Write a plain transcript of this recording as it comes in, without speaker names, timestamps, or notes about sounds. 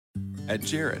At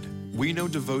Jared, we know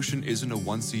devotion isn't a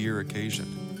once-a-year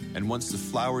occasion, and once the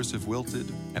flowers have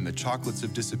wilted and the chocolates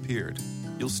have disappeared,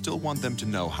 you'll still want them to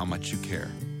know how much you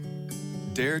care.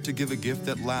 Dare to give a gift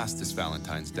that lasts this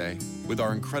Valentine's Day with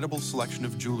our incredible selection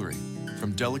of jewelry.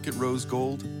 From delicate rose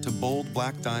gold to bold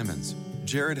black diamonds,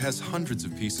 Jared has hundreds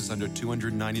of pieces under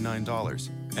 $299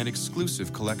 and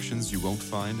exclusive collections you won't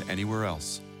find anywhere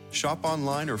else. Shop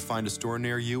online or find a store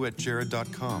near you at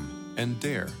jared.com and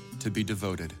dare to be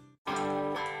devoted.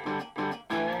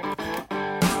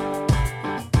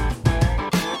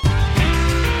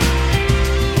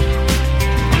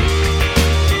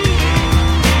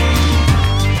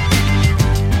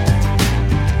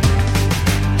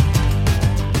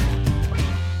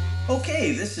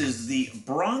 Okay, this is the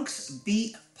Bronx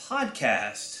Beat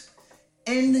Podcast,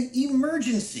 an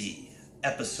emergency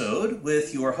episode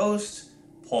with your host,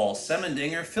 Paul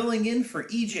Semendinger, filling in for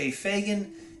E.J.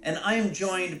 Fagan, and I am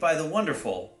joined by the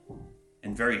wonderful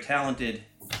and very talented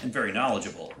and very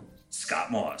knowledgeable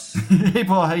Scott Moss. Hey,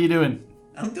 Paul, how you doing?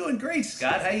 I'm doing great,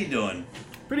 Scott. How you doing?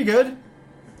 Pretty good.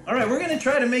 All right, we're going to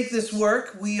try to make this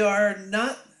work. We are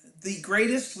not the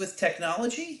greatest with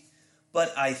technology,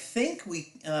 but I think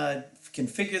we can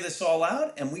figure this all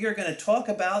out, and we are going to talk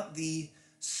about the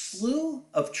slew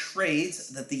of trades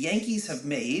that the Yankees have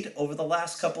made over the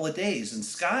last couple of days. And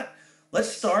Scott, let's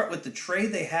start with the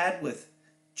trade they had with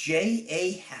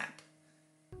J.A. Happ.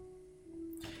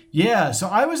 Yeah, so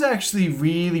I was actually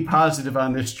really positive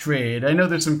on this trade. I know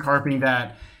there's some carping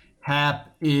that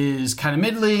Happ is kind of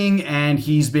middling, and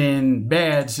he's been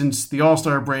bad since the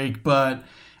All-Star break, but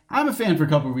I'm a fan for a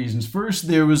couple of reasons. First,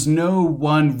 there was no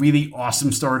one really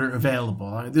awesome starter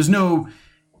available. There's no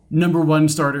number one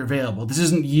starter available. This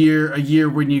isn't a year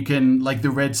when you can, like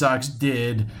the Red Sox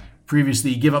did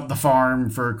previously, give up the farm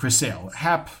for Chris Sale.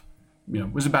 Happ,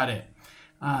 was about it.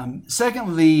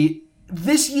 Secondly,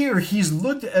 this year he's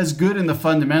looked as good in the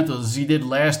fundamentals as he did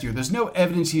last year. There's no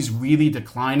evidence he's really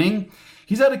declining.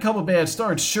 He's had a couple bad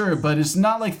starts, sure, but it's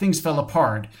not like things fell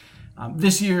apart.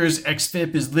 This year's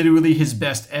xFIP is literally his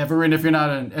best ever, and if you're not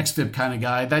an xFIP kind of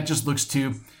guy, that just looks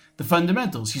to the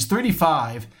fundamentals. He's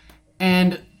 35,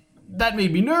 and that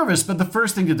made me nervous, but the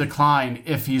first thing to decline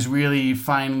if he's really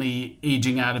finally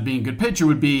aging out of being a good pitcher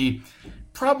would be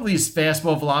probably his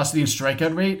fastball velocity and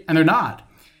strikeout rate, and they're not.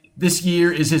 This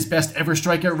year is his best ever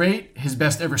strikeout rate, his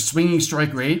best ever swinging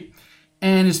strike rate,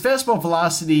 and his fastball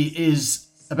velocity is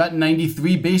about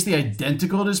 93, basically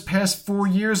identical to his past 4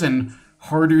 years, and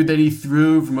harder than he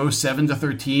threw from 07 to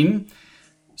 13.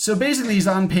 So basically he's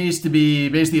on pace to be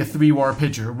basically a 3-WAR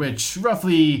pitcher, which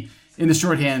roughly in the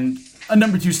shorthand, a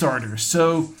number 2 starter.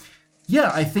 So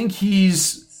yeah, I think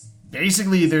he's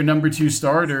basically their number 2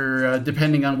 starter,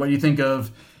 depending on what you think of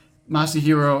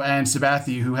Masahiro and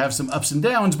Sabathia, who have some ups and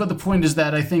downs. But the point is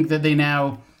that I think that they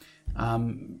now,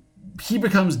 he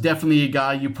becomes definitely a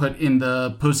guy you put in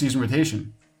the postseason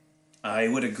rotation. I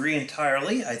would agree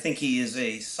entirely. I think he is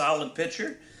a solid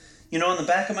pitcher. In the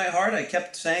back of my heart, I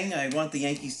kept saying I want the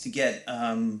Yankees to get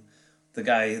the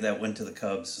guy that went to the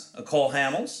Cubs, Cole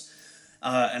Hamels.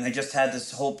 And I just had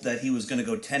this hope that he was going to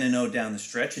go 10-0 down the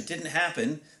stretch. It didn't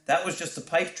happen. That was just a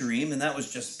pipe dream, and that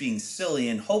was just being silly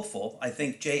and hopeful. I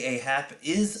think J.A. Happ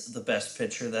is the best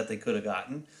pitcher that they could have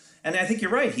gotten. And I think you're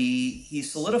right. He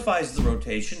solidifies the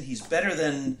rotation. He's better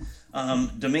than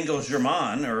Domingo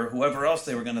Germán or whoever else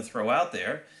they were going to throw out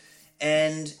there.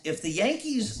 And if the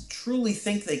Yankees truly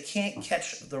think they can't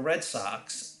catch the Red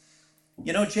Sox,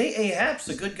 J.A. Happ's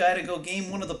a good guy to go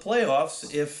game 1 of the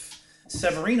playoffs if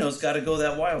Severino's got to go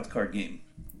that wild card game.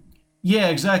 Yeah,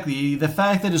 exactly. The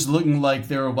fact that it's looking like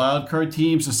they're a wild card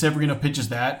team, so Severino pitches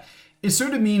that, it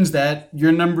sort of means that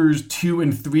your numbers 2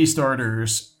 and 3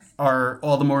 starters are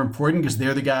all the more important because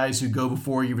they're the guys who go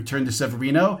before you return to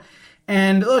Severino.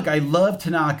 And look, I love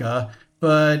Tanaka,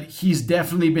 but he's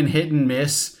definitely been hit and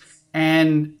miss.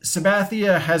 And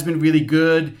Sabathia has been really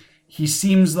good. He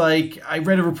seems like, I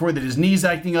read a report that his knee's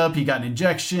acting up, he got an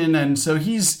injection, and so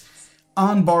he's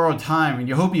on borrowed time, and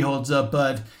you hope he holds up.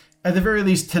 But at the very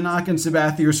least, Tanaka and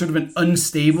Sabathia are sort of an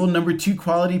unstable number 2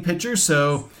 quality pitcher,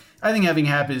 so I think having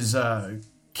Happ is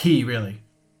key, really.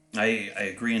 I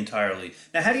agree entirely.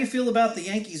 Now, how do you feel about the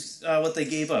Yankees, what they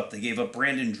gave up? They gave up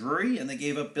Brandon Drury, and they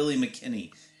gave up Billy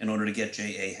McKinney in order to get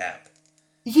J.A. Happ.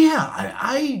 Yeah,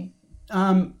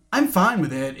 I'm fine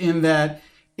with it in that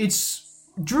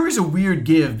Drury's a weird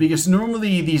give because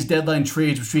normally these deadline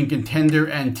trades between contender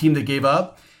and team that gave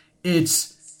up,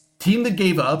 it's team that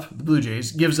gave up, the Blue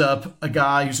Jays, gives up a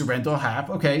guy who's a rental, Happ,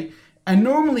 okay, and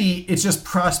normally it's just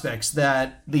prospects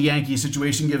that the Yankee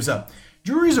situation gives up.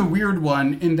 Drury's a weird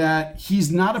one in that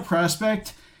he's not a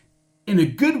prospect, in a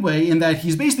good way in that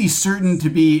he's basically certain to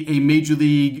be a major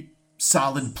league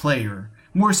solid player,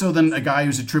 more so than a guy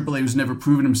who's a AAA who's never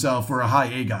proven himself or a high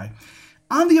A guy.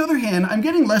 On the other hand, I'm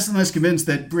getting less and less convinced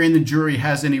that Brandon Drury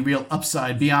has any real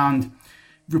upside beyond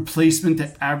replacement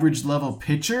to average level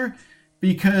pitcher,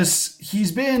 because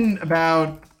he's been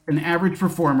about an average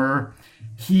performer.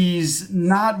 He's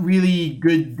not really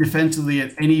good defensively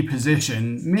at any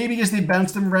position. Maybe because they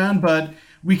bounced him around, but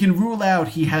we can rule out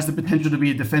he has the potential to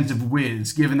be a defensive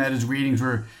whiz, given that his ratings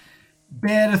were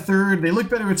bad at third. They look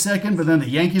better at second, but then the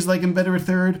Yankees like him better at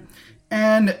third.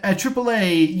 And at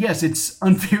AAA, yes, it's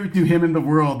unfair to him in the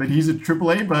world that he's at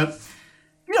AAA, but,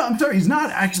 I'm sorry, he's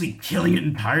not actually killing it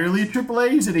entirely at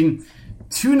AAA. He's hitting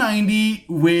 .290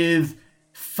 with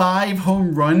 5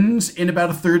 home runs in about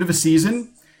a third of a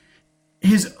season.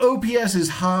 His OPS is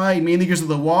high, mainly because of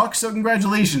the walk, so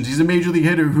congratulations. He's a major league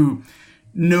hitter who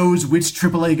knows which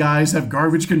AAA guys have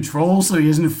garbage control, so he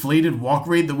has an inflated walk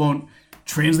rate that won't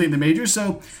translate in the majors.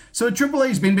 So at AAA,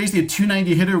 he's been basically a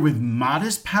 .290 hitter with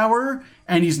modest power,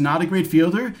 and he's not a great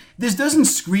fielder. This doesn't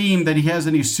scream that he has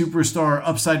any superstar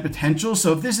upside potential.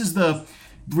 So if this is the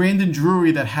Brandon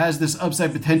Drury that has this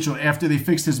upside potential after they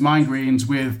fixed his migraines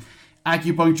with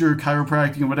acupuncture,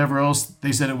 chiropractic, and whatever else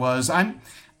they said it was,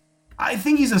 I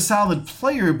think he's a solid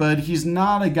player, but he's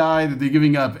not a guy that they're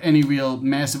giving up any real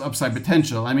massive upside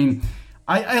potential. I mean,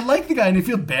 I like the guy, and I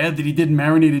feel bad that he did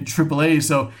marinate at AAA,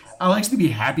 so I'll actually be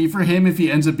happy for him if he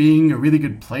ends up being a really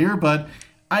good player, but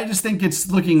I just think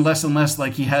it's looking less and less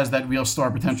like he has that real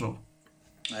star potential.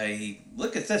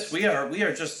 Look at this. We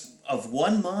are just of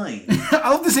one mind.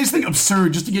 I'll have to say something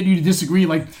absurd just to get you to disagree,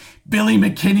 like Billy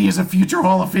McKinney is a future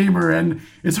Hall of Famer, and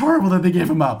it's horrible that they gave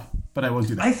him up. But I won't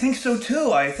do that. I think so,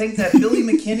 too. I think that Billy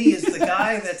McKinney is the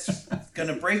guy that's going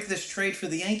to break this trade for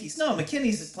the Yankees. No,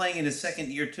 McKinney's playing in his second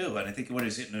year, too. And I think what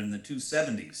he's hitting in the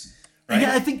 270s. Right?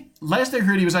 Yeah, I think last I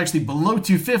heard he was actually below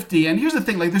 250. And here's the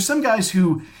thing. There's some guys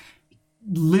who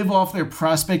live off their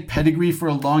prospect pedigree for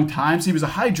a long time. So he was a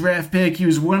high draft pick. He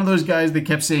was one of those guys that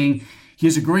kept saying he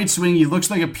has a great swing. He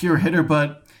looks like a pure hitter.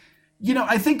 But,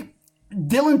 I think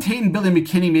Dylan Tate and Billy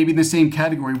McKinney may be in the same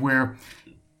category where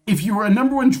if you were a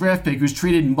number one draft pick who's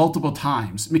traded multiple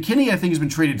times, McKinney, I think, has been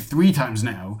traded 3 times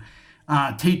now,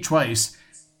 Tate twice.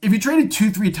 If you traded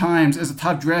 2-3 times as a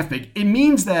top draft pick, it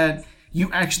means that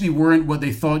you actually weren't what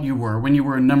they thought you were when you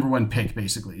were a number one pick,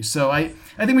 basically. So I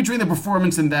think between the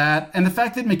performance and that, and the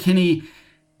fact that McKinney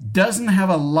doesn't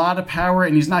have a lot of power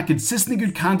and he's not consistently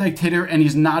good contact hitter and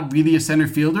he's not really a center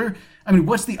fielder, I mean,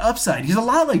 what's the upside? He's a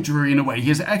lot like Drury in a way. He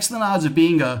has excellent odds of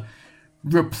being a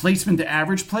replacement to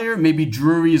average player. Maybe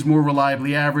Drury is more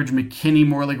reliably average, McKinney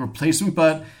more like replacement,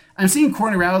 but I'm seeing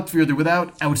corner outfielder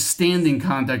without outstanding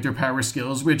contact or power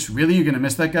skills, which really you're going to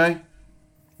miss that guy?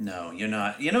 No, you're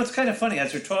not. It's kind of funny.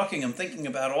 As you're talking, I'm thinking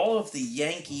about all of the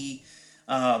Yankee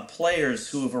players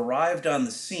who have arrived on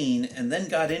the scene and then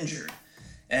got injured.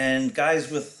 And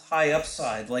guys with high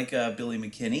upside, like Billy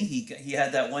McKinney. He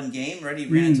had that one game, right? He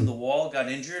ran into the wall,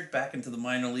 got injured, back into the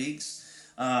minor leagues.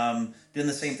 Didn't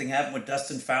the same thing happen with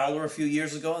Dustin Fowler a few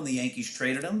years ago, and the Yankees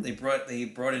traded him? They brought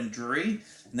in Drury,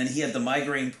 and then he had the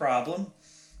migraine problem.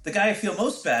 The guy I feel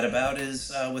most bad about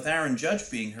is with Aaron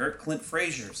Judge being hurt, Clint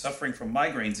Frazier suffering from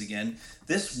migraines again.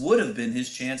 This would have been his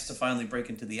chance to finally break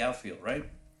into the outfield, right?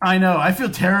 I know. I feel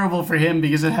terrible for him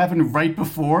because it happened right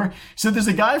before. So there's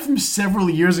a guy from several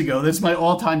years ago that's my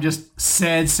all-time just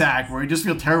sad sack where I just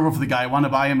feel terrible for the guy. I want to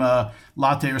buy him a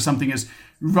latte or something. Is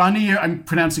Ranier, I'm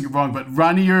pronouncing it wrong, but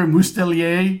Ranier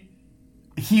Mustelier.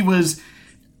 He was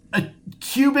a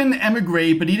Cuban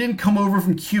emigre, but he didn't come over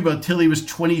from Cuba until he was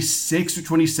 26 or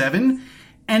 27.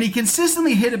 And he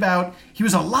consistently hit he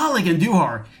was a lot like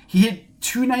Andujar. He hit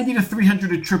 290 to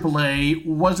 300 at AAA,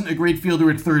 wasn't a great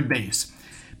fielder at third base.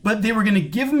 But they were going to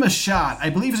give him a shot, I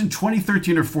believe it was in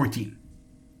 2013 or 14.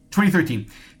 2013.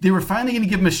 They were finally going to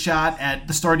give him a shot at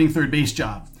the starting third base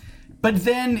job. But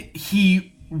then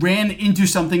he ran into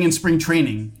something in spring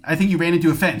training. I think he ran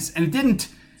into a fence. And it didn't,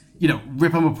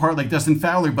 rip him apart like Dustin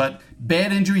Fowler, but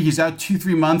bad injury. He's out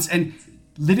 2-3 months. And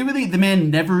literally, the man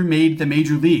never made the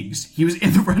major leagues. He was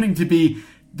in the running to be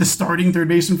the starting third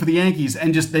baseman for the Yankees.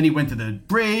 And then he went to the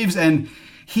Braves, and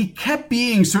he kept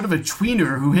being sort of a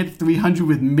tweener who hit 300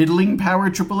 with middling power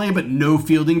at AAA, but no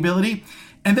fielding ability.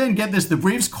 And then, get this, the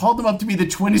Braves called him up to be the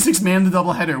 26th man in the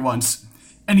doubleheader once,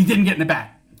 and he didn't get in a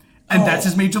bat. And that's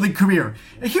his major league career.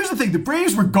 And here's the thing, the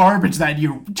Braves were garbage that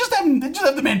year. Just have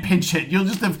the man pinch hit. You'll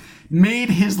just have made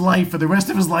his life, for the rest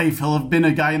of his life, he'll have been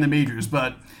a guy in the majors.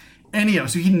 But anyhow,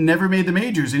 so he never made the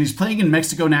majors, and he's playing in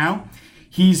Mexico now.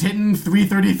 He's hitting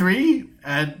 .333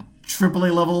 at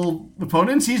AAA level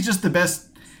opponents. He's just the best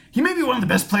he may be one of the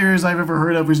best players I've ever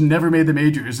heard of who's never made the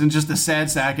majors, and just a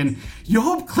sad sack. And you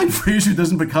hope Clint Frazier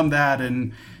doesn't become that,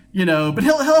 and but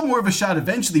he'll have more of a shot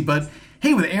eventually. But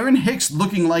hey, with Aaron Hicks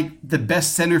looking like the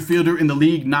best center fielder in the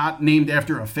league, not named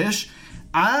after a fish,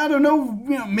 I don't know.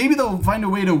 Maybe they'll find a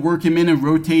way to work him in and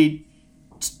rotate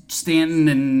Stanton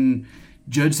and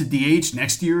Judge to DH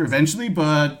next year eventually.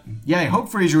 But yeah, I hope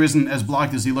Frazier isn't as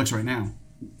blocked as he looks right now.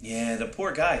 Yeah, the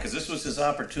poor guy, because this was his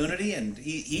opportunity, and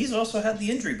he's also had the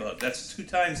injury bug. That's 2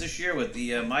 times this year with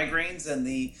the migraines and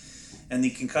the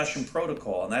concussion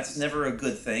protocol, and that's never a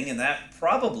good thing, and that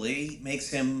probably makes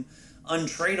him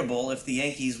untradeable if the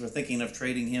Yankees were thinking of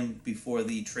trading him before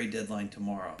the trade deadline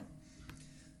tomorrow.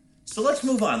 So let's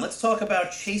move on. Let's talk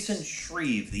about Chasen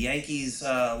Shreve, the Yankees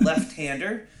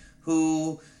left-hander,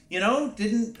 who,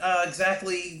 didn't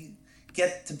exactly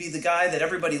get to be the guy that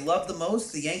everybody loved the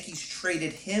most. The Yankees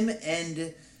traded him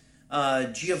and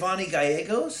Giovanni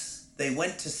Gallegos. They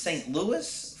went to St.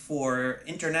 Louis for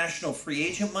international free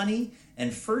agent money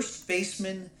and first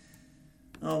baseman,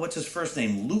 what's his first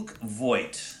name? Luke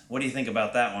Voigt. What do you think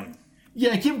about that one?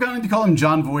 Yeah, I keep going to call him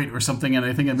John Voight or something, and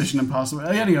I think of Mission Impossible.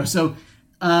 Anyway, so,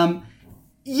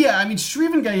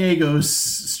 Shreve and Gallegos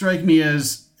strike me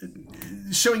as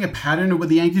showing a pattern of what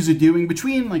the Yankees are doing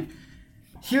between,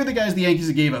 here are the guys the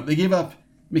Yankees gave up. They gave up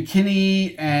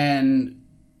McKinney and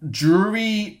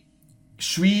Drury,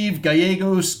 Shreve,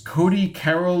 Gallegos, Cody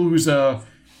Carroll, who's a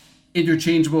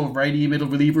interchangeable righty middle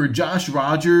reliever, Josh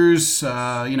Rogers,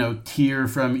 tear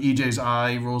from EJ's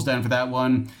eye rolls down for that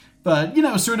one. But,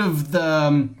 sort of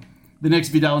the next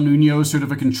Vidal Nuno, sort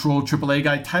of a controlled AAA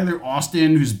guy. Tyler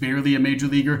Austin, who's barely a major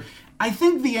leaguer. I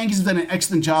think the Yankees have done an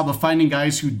excellent job of finding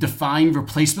guys who define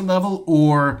replacement level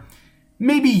or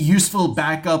maybe useful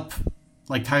backup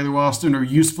like Tyler Austin or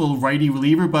useful righty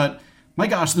reliever, but my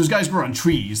gosh, those guys grow on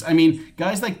trees. I mean,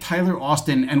 guys like Tyler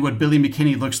Austin and what Billy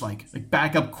McKinney looks like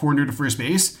backup corner to first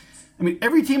base. I mean,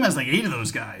 every team has 8 of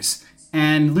those guys.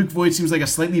 And Luke Voigt seems like a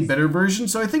slightly better version,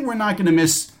 so I think we're not going to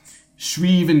miss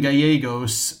Shreve and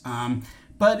Gallegos.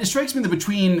 But it strikes me that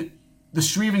between the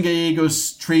Shreve and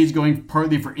Gallegos trades going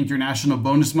partly for international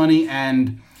bonus money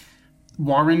and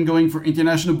Warren going for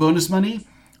international bonus money,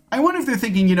 I wonder if they're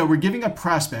thinking, we're giving up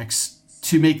prospects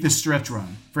to make this stretch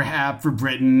run for Happ, for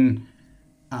Britton,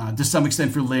 to some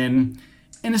extent for Lynn.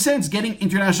 In a sense, getting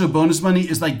international bonus money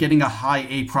is like getting a high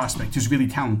A prospect who's really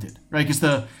talented, right? Because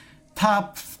the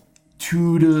top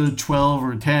 2 to 12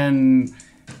 or 10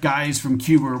 guys from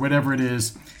Cuba or whatever it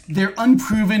is, they're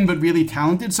unproven but really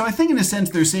talented. So I think in a sense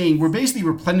they're saying we're basically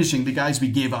replenishing the guys we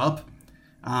gave up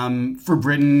for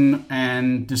Britton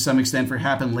and to some extent for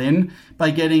Happ and Lynn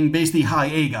by getting basically high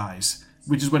A guys,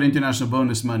 which is what international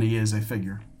bonus money is, I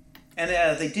figure. And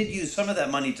they did use some of that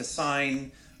money to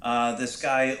sign this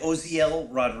guy, Oziel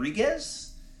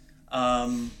Rodriguez.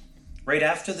 Right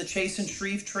after the Chasen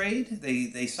Shreve trade,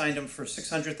 they signed him for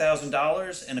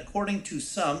 $600,000. And according to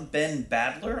some, Ben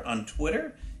Badler on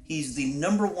Twitter, he's the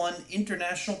 #1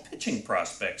 international pitching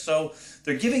prospect. So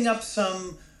they're giving up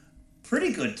some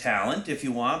pretty good talent, if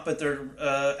you want, but they're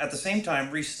at the same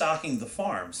time restocking the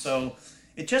farm. So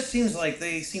it just seems like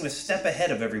they seem a step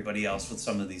ahead of everybody else with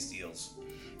some of these deals.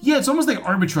 Yeah, it's almost like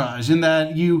arbitrage in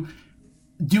that you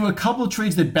do a couple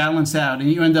trades that balance out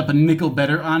and you end up a nickel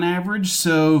better on average.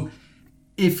 So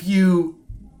if you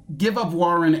give up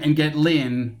Warren and get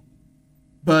Lynn,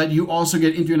 but you also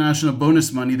get international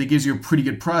bonus money that gives you a pretty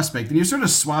good prospect, and you sort of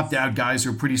swapped out guys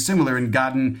who are pretty similar and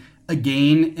gotten a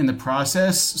gain in the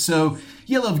process. So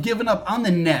you'll have given up on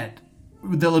the net,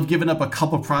 they'll have given up a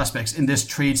couple prospects in this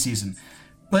trade season.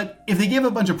 But if they give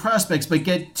a bunch of prospects but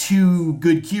get 2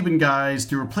 good Cuban guys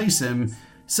to replace them,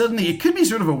 suddenly it could be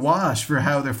sort of a wash for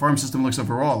how their farm system looks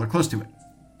overall, or close to it.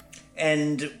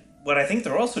 And what I think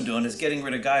they're also doing is getting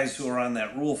rid of guys who are on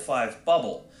that Rule 5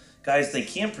 bubble. Guys they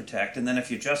can't protect, and then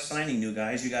if you're just signing new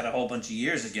guys, you got a whole bunch of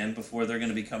years again before they're going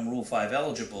to become Rule 5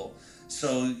 eligible.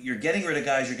 So you're getting rid of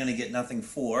guys you're going to get nothing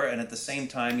for, and at the same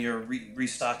time you're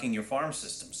restocking your farm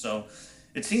system. So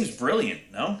it seems brilliant,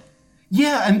 no?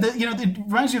 Yeah, and it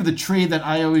reminds me of the trade that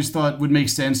I always thought would make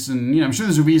sense, and I'm sure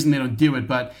there's a reason they don't do it,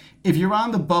 but if you're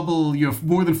on the bubble, you have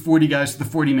more than 40 guys to the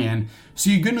 40-man, so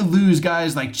you're going to lose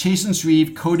guys like Chasen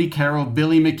Shreve, Cody Carroll,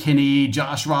 Billy McKinney,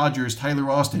 Josh Rogers, Tyler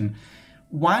Austin.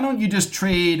 Why don't you just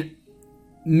trade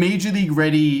major league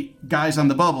ready guys on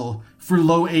the bubble for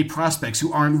low A prospects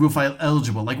who aren't Rule 5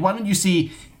 eligible? Like, why don't you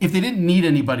see, if they didn't need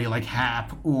anybody like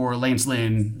Happ or Lance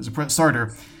Lynn as a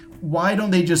starter, why don't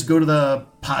they just go to the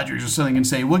Padres or something and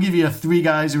say, we'll give you 3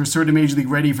 guys who are sort of major league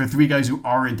ready for 3 guys who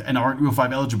aren't Rule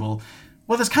 5 eligible?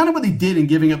 Well, that's kind of what they did in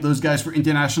giving up those guys for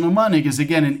international money, because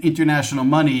again, in international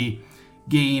money,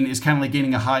 gain is kind of like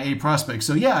gaining a high A prospect.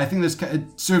 So yeah, I think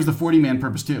it serves the 40-man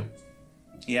purpose too.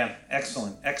 Yeah,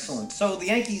 excellent. So the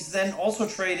Yankees then also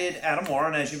traded Adam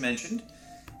Warren, as you mentioned,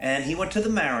 and he went to the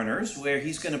Mariners, where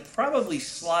he's going to probably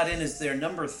slot in as their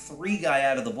number 3 guy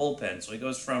out of the bullpen. So he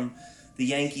goes from the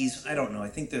Yankees, I don't know, I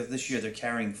think this year they're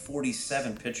carrying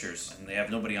 47 pitchers, and they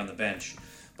have nobody on the bench.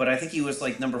 But I think he was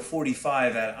like number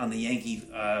 45 on the Yankee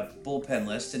bullpen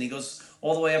list, and he goes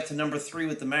all the way up to number 3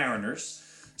 with the Mariners.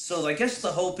 So I guess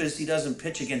the hope is he doesn't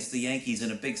pitch against the Yankees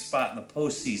in a big spot in the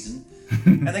postseason.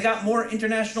 And they got more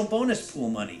international bonus pool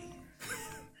money.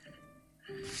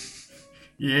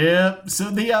 Yeah.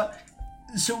 So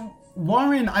so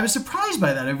Warren, I was surprised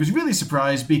by that. I was really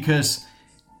surprised because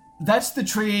that's the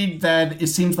trade that it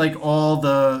seems like all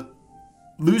the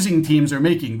losing teams are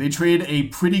making. They trade a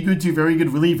pretty good to very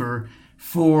good reliever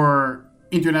for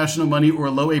international money or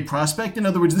a low A prospect. In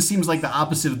other words, this seems like the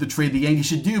opposite of the trade the Yankees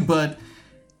should do, but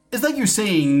it's like you're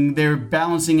saying, they're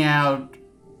balancing out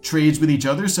trades with each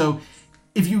other. So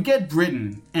if you get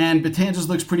Britton and Betances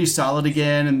looks pretty solid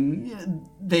again, and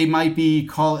they might be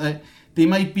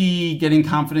getting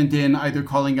confident in either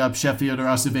calling up Sheffield or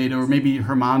Acevedo, or maybe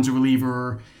Herman's a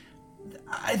reliever.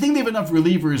 I think they have enough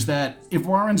relievers that if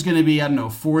Warren's going to be,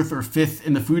 4th or 5th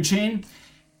in the food chain,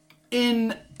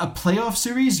 in a playoff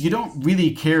series, you don't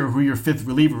really care who your 5th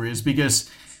reliever is because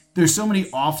there's so many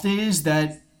off days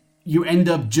that you end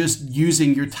up just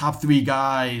using your top 3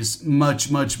 guys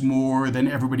much, much more than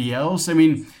everybody else. I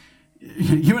mean,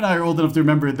 you and I are old enough to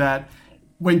remember that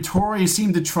when Torre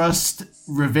seemed to trust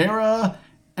Rivera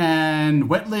and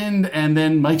Wetland and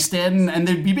then Mike Stanton, and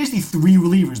there'd be basically 3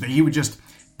 relievers that he would just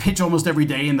pitch almost every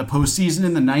day in the postseason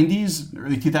in the 90s,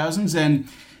 early 2000s. And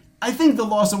I think the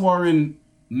loss of Warren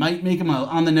might make him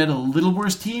on the net a little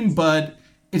worse team, but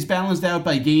it's balanced out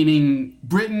by gaining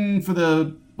Britton for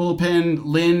the bullpen,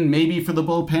 Lynn maybe for the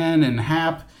bullpen, and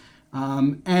Happ.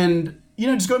 And,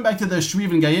 just going back to the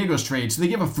Shreve and Gallegos trade, so they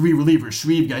give up 3 relievers,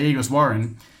 Shreve, Gallegos,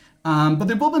 Warren. But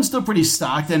their bullpen's still pretty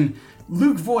stocked, and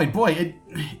Luke Voigt,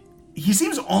 he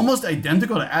seems almost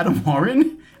identical to Adam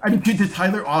Warren. I mean, to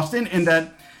Tyler Austin, in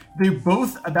that they're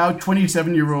both about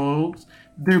 27-year-olds.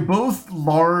 They're both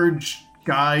large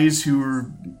guys who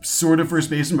are sort of first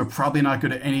baseman, but probably not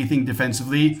good at anything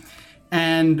defensively.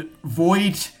 And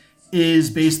Voigt is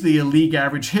basically a league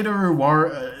average hitter.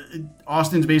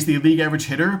 Austin's basically a league average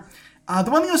hitter. The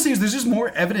one thing I'll say is there's just more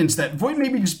evidence that Voigt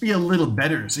maybe just be a little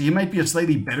better. So he might be a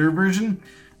slightly better version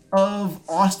of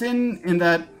Austin, in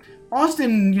that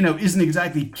Austin, isn't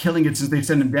exactly killing it since they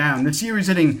sent him down. This year he's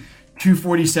hitting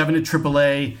 247 at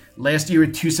AAA. Last year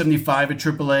at 275 at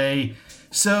AAA.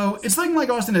 So it's looking like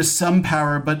Austin has some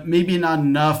power, but maybe not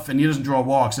enough, and he doesn't draw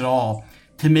walks at all,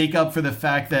 to make up for the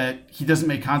fact that he doesn't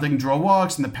make contact and draw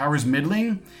walks, and the power's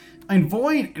middling. I mean,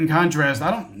 Voigt, in contrast,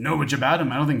 I don't know much about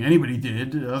him. I don't think anybody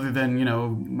did, other than,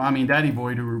 Mommy and Daddy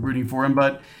Voigt who were rooting for him.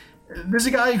 But there's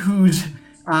a guy who's,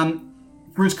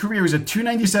 for his career, he's a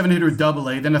 297 hitter at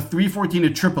AA, then a 314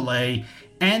 at AAA,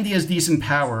 and he has decent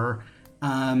power.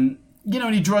 And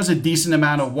he draws a decent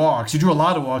amount of walks. He drew a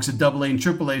lot of walks at AA and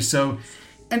AAA. So,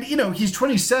 and, he's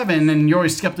 27, and you're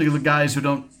always skeptical of guys who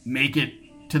don't make it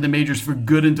to the majors for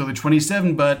good until they're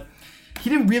 27, but he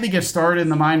didn't really get started in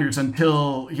the minors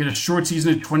until he had a short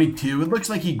season at 22. It looks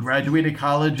like he graduated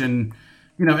college, and,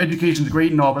 education's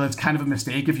great and all, but that's kind of a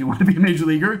mistake if you want to be a major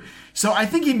leaguer. So I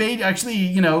think he may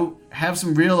actually, have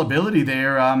some real ability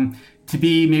there to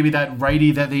be maybe that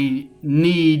righty that they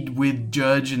need with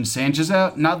Judge and Sanchez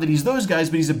out. Not that he's those guys,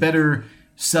 but he's a better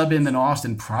sub-in than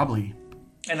Austin, probably.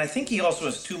 And I think he also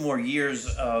has 2 more years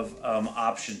of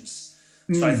options.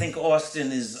 So I think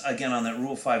Austin is, again, on that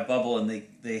Rule 5 bubble, and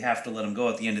they have to let him go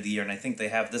at the end of the year. And I think they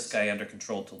have this guy under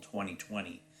control till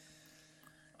 2020.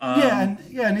 And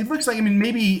it looks like,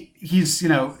 maybe he's,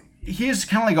 he is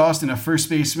kind of like Austin, a first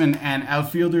baseman and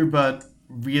outfielder, but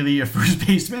really a first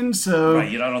baseman. So right,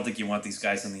 I don't think you want these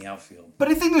guys in the outfield. But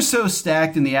I think they're so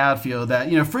stacked in the outfield that,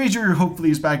 Frazier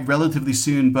hopefully is back relatively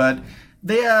soon, but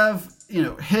they have,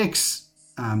 Hicks,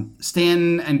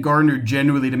 Stanton and Gardner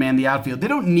generally demand the outfield. They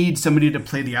don't need somebody to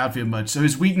play the outfield much. So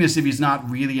his weakness, if he's not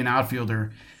really an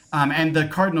outfielder, and the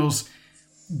Cardinals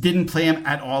didn't play him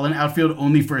at all in outfield,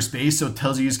 only first base, so it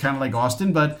tells you he's kind of like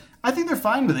Austin. But I think they're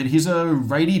fine with it. He's a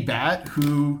righty bat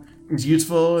who is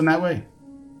useful in that way.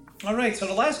 All right, so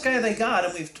the last guy they got,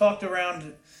 and we've talked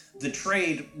around the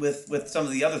trade with some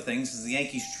of the other things, is the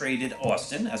Yankees traded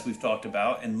Austin, as we've talked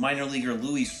about, and minor leaguer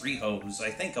Luis Frijo, who's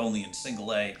I think only in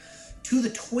single A, to the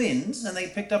Twins, and they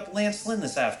picked up Lance Lynn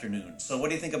this afternoon. So what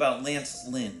do you think about Lance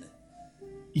Lynn?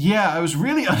 Yeah, I was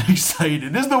really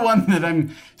unexcited. This is the one that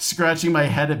I'm scratching my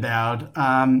head about,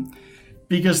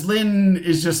 because Lynn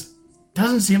is just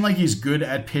doesn't seem like he's good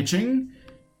at pitching,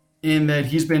 in that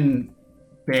he's been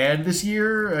bad this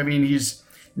year. I mean, he's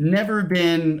never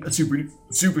been a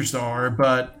superstar,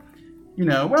 but,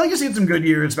 I guess he had some good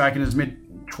years back in his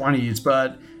mid-20s,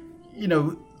 but,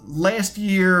 last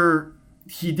year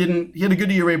he had a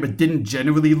good ERA, but didn't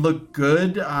generally look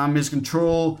good. His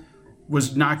control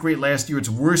was not great last year. It's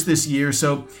worse this year.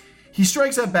 So he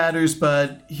strikes out batters,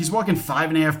 but he's walking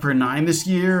 5.5 per 9 this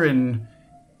year, and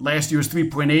last year was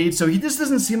 3.8. So he just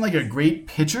doesn't seem like a great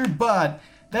pitcher. But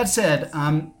that said,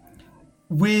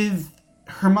 with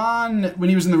Herman, when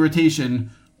he was in the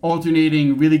rotation,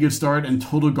 alternating really good start and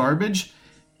total garbage,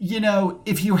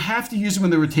 if you have to use him in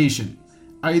the rotation,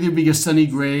 either because Sonny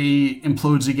Gray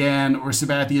implodes again or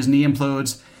Sabathia's knee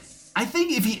implodes, I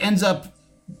think if he ends up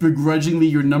begrudgingly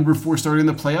your number 4 starter in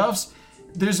the playoffs,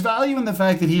 there's value in the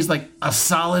fact that he's like a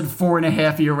solid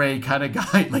 4.5 ERA kind of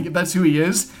guy. Like, if that's who he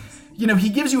is, he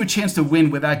gives you a chance to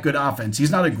win with that good offense.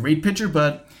 He's not a great pitcher,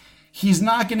 but he's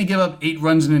not going to give up 8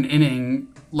 runs in an inning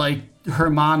like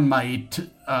Herman might.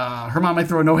 Herman might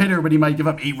throw a no-hitter, but he might give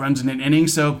up 8 runs in an inning.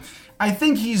 So I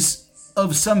think he's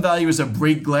of some value as a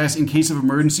break glass in case of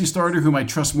emergency starter whom I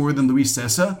trust more than Luis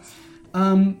Cessa.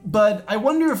 But I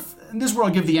wonder if, and this is where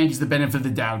I'll give the Yankees the benefit of the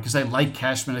doubt, because I like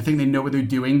Cashman. I think they know what they're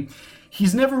doing.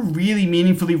 He's never really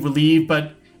meaningfully relieved,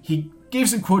 but he gave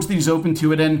some quotes that he's open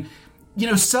to it. And,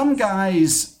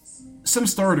 some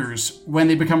starters, when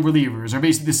they become relievers, are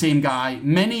basically the same guy.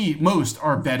 Most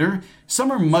are better.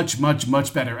 Some are much, much,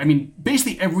 much better. I mean,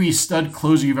 basically every stud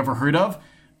closer you've ever heard of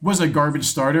was a garbage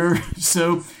starter.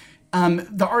 So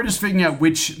the art is figuring out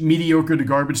which mediocre to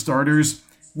garbage starters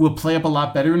will play up a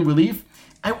lot better in relief.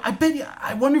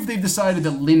 I wonder if they've decided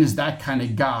that Lynn is that kind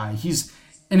of guy. He's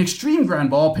an extreme ground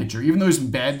ball pitcher. Even though he's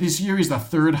been bad this year, he's the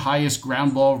 3rd highest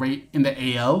ground ball rate in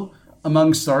the AL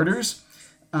among starters.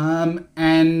 So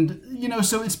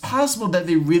it's possible that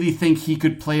they really think he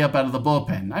could play up out of the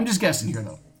bullpen. I'm just guessing here,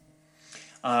 though.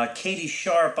 Katie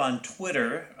Sharp on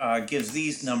Twitter gives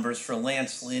these numbers for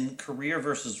Lance Lynn, career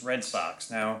versus Red Sox.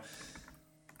 Now,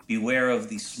 beware of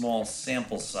the small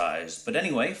sample size. But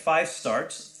anyway, 5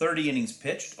 starts, 30 innings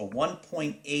pitched, a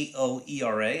 1.80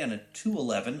 ERA, and a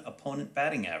 2.11 opponent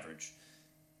batting average.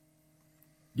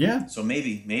 Yeah. So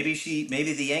maybe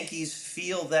the Yankees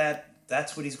feel that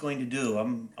that's what he's going to do.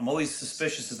 I'm always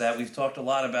suspicious of that. We've talked a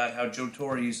lot about how Joe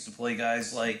Torre used to play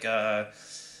guys like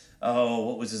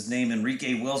what was his name,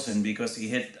 Enrique Wilson, because he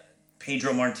hit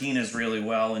Pedro Martinez really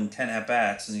well in 10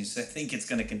 at-bats, and I think it's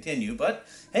going to continue. But,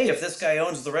 hey, if this guy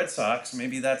owns the Red Sox,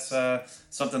 maybe that's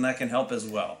something that can help as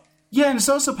well. Yeah, and it's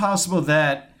also possible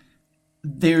that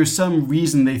there's some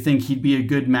reason they think he'd be a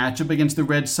good matchup against the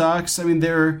Red Sox. I mean,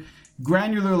 there are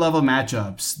granular level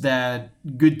matchups that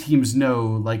good teams know,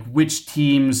 like which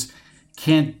teams'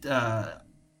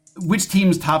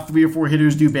 top 3 or 4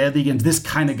 hitters do badly against this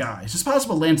kind of guy. So it's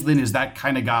possible Lance Lynn is that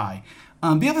kind of guy.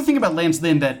 The other thing about Lance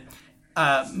Lynn that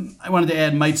I wanted to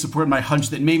add might support my hunch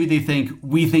that maybe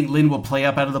we think Lynn will play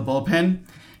up out of the bullpen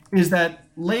is that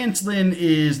Lance Lynn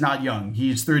is not young.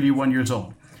 He's 31 years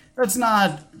old. That's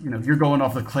not, you're going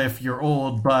off the cliff, you're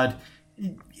old, but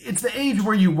it's the age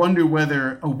where you wonder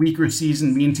whether a weaker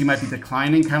season means he might be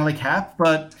declining, kind of like Hap.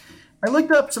 But I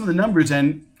looked up some of the numbers,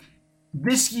 and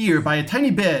this year, by a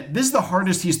tiny bit, this is the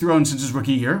hardest he's thrown since his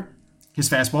rookie year, his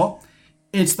fastball.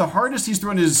 It's the hardest he's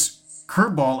thrown his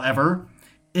curveball ever.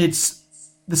 It's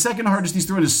the second hardest he's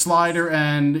thrown his slider.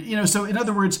 And, so in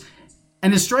other words,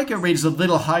 and his strikeout rate is a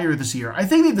little higher this year. I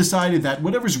think they've decided that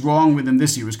whatever's wrong with him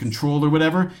this year, his control or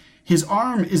whatever, his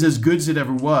arm is as good as it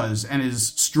ever was and is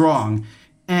strong.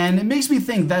 And it makes me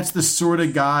think that's the sort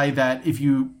of guy that if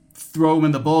you throw him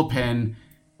in the bullpen,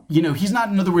 he's not,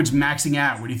 in other words, maxing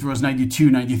out when he throws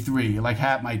 92, 93, like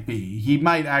Hap might be. He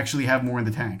might actually have more in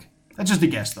the tank. That's just a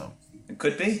guess, though. It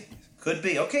could be.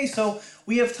 Okay, so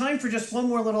we have time for just one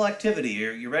more little activity.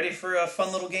 Are you ready for a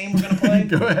fun little game we're going to play?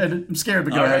 Go ahead. I'm scared,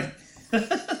 but go ahead.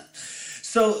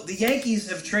 So the Yankees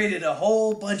have traded a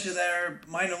whole bunch of their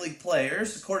minor league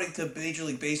players. According to Major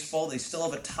League Baseball, they still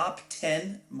have a top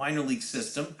 10 minor league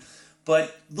system.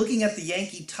 But looking at the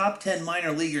Yankee top 10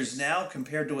 minor leaguers now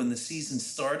compared to when the season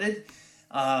started,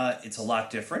 it's a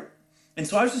lot different. And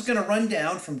so I was just going to run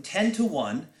down from 10 to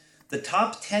 1 the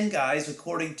top 10 guys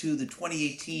according to the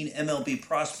 2018 MLB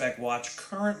Prospect Watch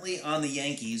currently on the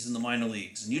Yankees in the minor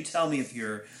leagues. And you tell me if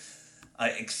you're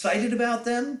excited about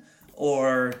them,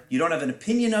 or you don't have an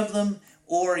opinion of them,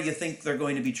 or you think they're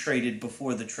going to be traded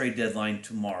before the trade deadline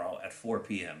tomorrow at 4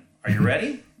 p.m. Are you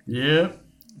ready? Yeah.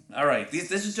 All right.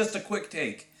 This is just a quick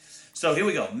take. So here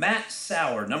we go. Matt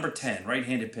Sauer, number 10,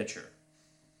 right-handed pitcher.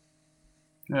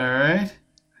 All right.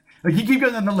 You keep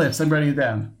going on the list. I'm writing it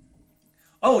down.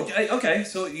 Oh, okay.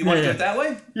 So you want to do it that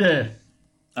way? Yeah.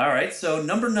 All right. So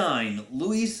number 9,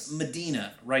 Luis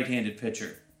Medina, right-handed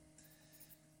pitcher.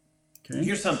 Okay.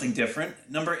 Here's something different.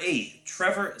 Number 8,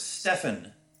 Trevor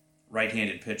Stephan,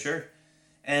 right-handed pitcher.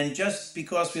 And just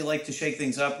because we like to shake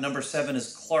things up, number 7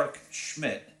 is Clark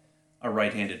Schmidt, a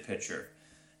right-handed pitcher.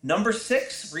 Number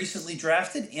 6, recently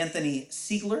drafted, Anthony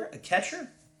Siegler, a catcher.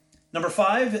 Number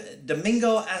 5,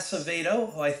 Domingo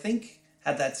Acevedo, who I think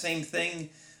had that same thing.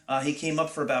 He came up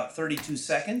for about 32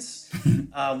 seconds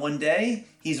one day.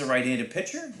 He's a right-handed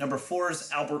pitcher. Number 4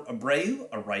 is Albert Abreu,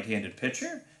 a right-handed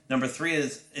pitcher. Number 3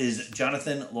 is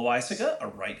Jonathan Loaizaga, a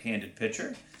right-handed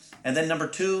pitcher. And then number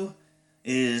 2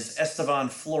 is Estevan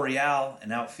Florial,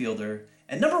 an outfielder.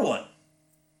 And number 1,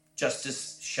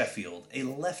 Justice Sheffield, a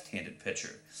left-handed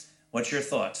pitcher. What's your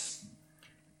thoughts?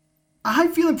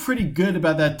 I'm feeling pretty good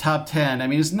about that top 10. I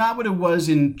mean, it's not what it was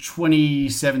in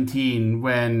 2017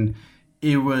 when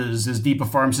it was as deep a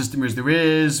farm system as there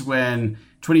is, when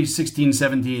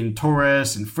 2016-17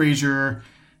 Torres and Frazier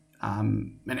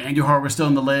and Andujar were still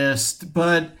on the list.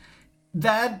 But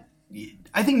that,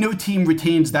 I think no team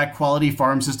retains that quality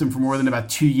farm system for more than about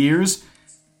 2 years,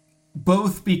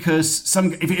 both because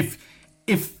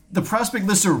if the prospect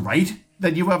lists are right,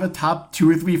 that you have a top 2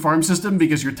 or 3 farm system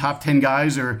because your top 10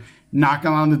 guys are knocking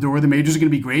on the door, the majors are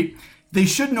going to be great. They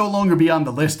should no longer be on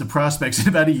the list of prospects in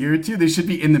about a year or two. They should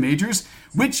be in the majors,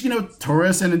 which,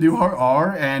 Torres and Andujar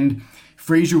are, and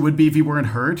Frazier would be if he weren't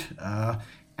hurt.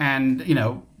 And,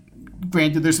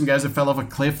 granted, there's some guys that fell off a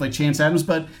cliff like Chance Adams,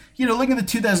 but, looking at the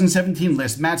 2017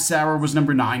 list, Matt Sauer was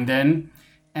number 9 then,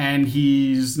 and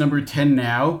he's number 10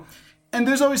 now. And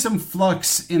there's always some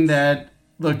flux in that.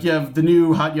 Look, you have the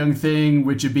new hot young thing,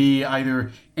 which would be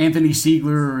either Anthony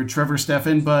Siegler or Trevor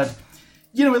Stephan. But,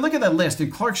 we look at that list,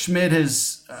 and Clark Schmidt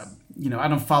has, I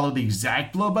don't follow the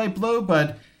exact blow-by-blow,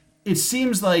 but it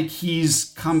seems like he's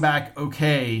come back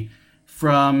okay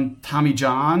from Tommy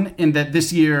John in that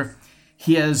this year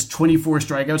he has 24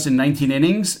 strikeouts in 19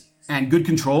 innings and good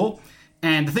control.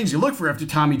 And the things you look for after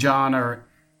Tommy John are,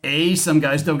 A, some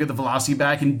guys don't get the velocity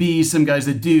back, and B, some guys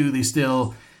that do,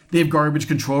 they have garbage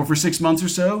control for 6 months or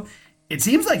so. It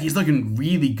seems like he's looking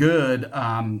really good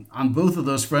on both of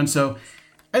those fronts. So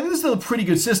I think this is still a pretty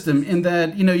good system in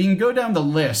that, you can go down the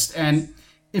list. And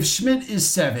if Schmidt is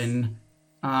 7,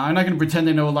 I'm not going to pretend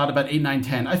I know a lot about 8, 9,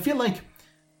 10. I feel like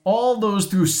all those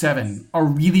through 7 are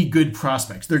really good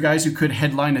prospects. They're guys who could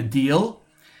headline a deal.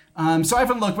 So I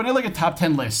haven't looked. When I look at top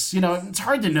 10 lists, it's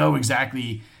hard to know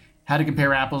exactly how to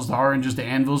compare apples to oranges to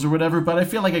anvils or whatever, but I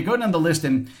feel like I go down the list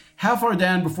and how far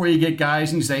down before you get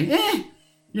guys and you say,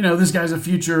 this guy's a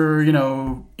future,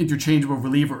 interchangeable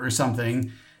reliever or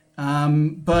something.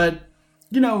 But,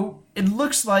 it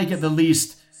looks like at the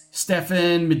least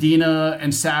Stephan, Medina,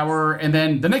 and Sauer, and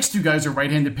then the next 2 guys are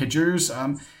right-handed pitchers.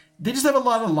 They just have a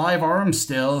lot of live arms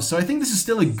still, so I think this is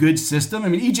still a good system. I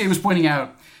mean, EJ was pointing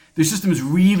out their system is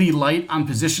really light on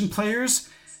position players.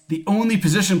 The only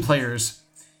position players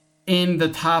in the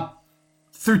top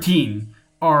 13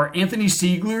 are Anthony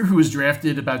Siegler, who was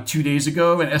drafted about 2 days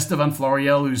ago, and Estevan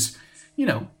Florial, who's,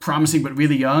 promising but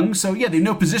really young. So, yeah, they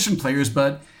know position players,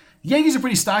 but the Yankees are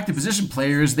pretty stocked in position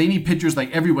players. They need pitchers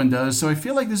like everyone does, so I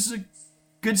feel like this is a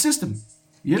good system.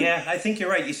 Yeah, I think you're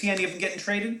right. You see any of them getting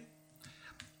traded?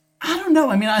 I don't know.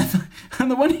 I mean, on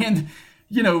the one hand,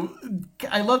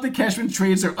 I love that Cashman's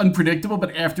trades are unpredictable,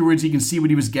 but afterwards you can see what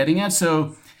he was getting at.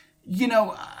 So,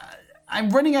 I'm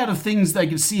running out of things that I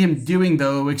can see him doing,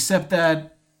 though, except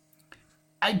that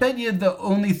I bet you the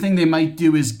only thing they might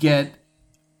do is get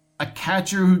a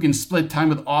catcher who can split time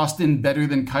with Austin better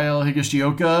than Kyle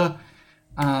Higashioka.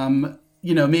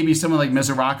 Maybe someone like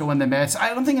Mesoraco on the Mets.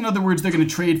 I don't think, in other words, they're going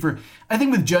to trade for... I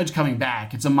think with Judge coming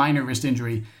back, it's a minor wrist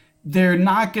injury. They're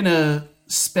not going to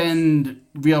spend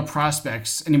real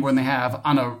prospects any more than they have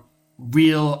on a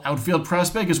real outfield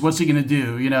prospect, because what's he going to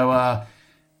do?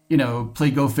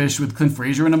 Play Go Fish with Clint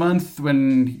Frazier in a month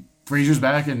when Frazier's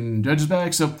back and Judge is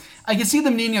back. So I can see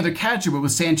them needing another catcher, but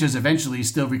with Sanchez eventually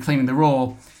still reclaiming the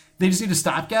role, they just need a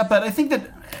stopgap. But I think that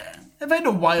if I had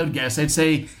a wild guess, I'd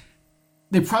say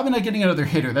they're probably not getting another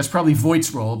hitter. That's probably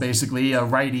Voigt's role, basically, a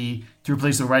righty to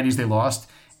replace the righties they lost.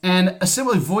 And a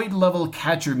similar Voigt-level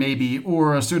catcher maybe,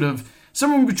 or a sort of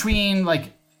somewhere in between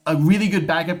like a really good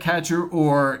backup catcher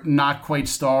or not quite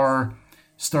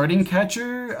starting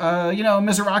catcher.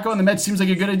 Mesoraco and the Mets seems like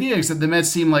a good idea, except the Mets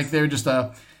seem like they're just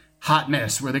a hot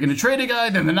mess where they're going to trade a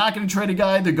guy, then they're not going to trade a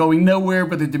guy, they're going nowhere,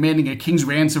 but they're demanding a king's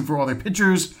ransom for all their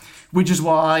pitchers, which is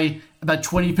why about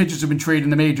 20 pitchers have been traded in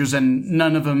the majors and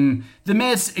none of them, the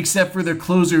Mets, except for their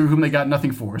closer whom they got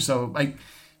nothing for. So I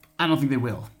don't think they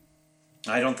will.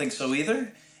 I don't think so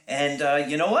either. And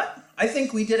you know what? I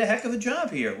think we did a heck of a job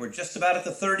here. We're just about at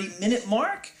the 30-minute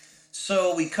mark.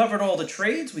 So we covered all the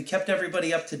trades. We kept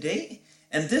everybody up to date.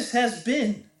 And this has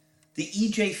been the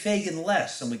E.J. Fagan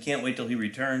Less, and we can't wait till he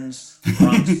returns,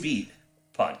 Bronx Beat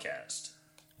podcast.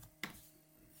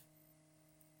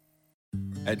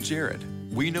 At Jared,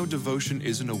 we know devotion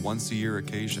isn't a once-a-year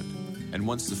occasion. And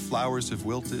once the flowers have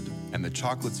wilted and the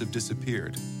chocolates have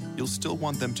disappeared, you'll still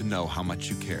want them to know how much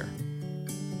you care.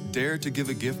 Dare to give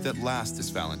a gift that lasts this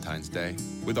Valentine's Day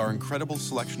with our incredible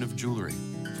selection of jewelry.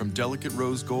 From delicate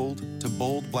rose gold to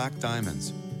bold black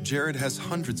diamonds, Jared has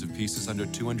hundreds of pieces under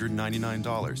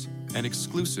 $299 and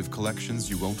exclusive collections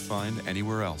you won't find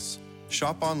anywhere else.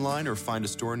 Shop online or find a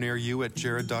store near you at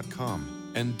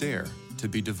jared.com and dare to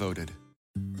be devoted.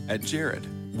 At Jared,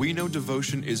 we know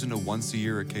devotion isn't a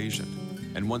once-a-year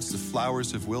occasion, and once the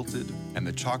flowers have wilted and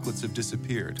the chocolates have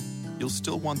disappeared, you'll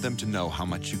still want them to know how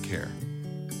much you care.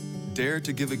 Dare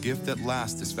to give a gift that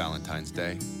lasts this Valentine's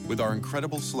Day with our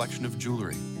incredible selection of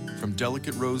jewelry. From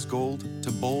delicate rose gold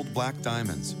to bold black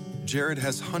diamonds, Jared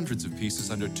has hundreds of pieces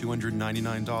under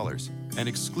 $299 and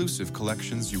exclusive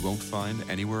collections you won't find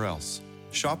anywhere else.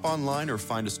 Shop online or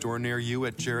find a store near you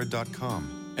at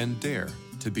jared.com and dare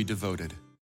to be devoted.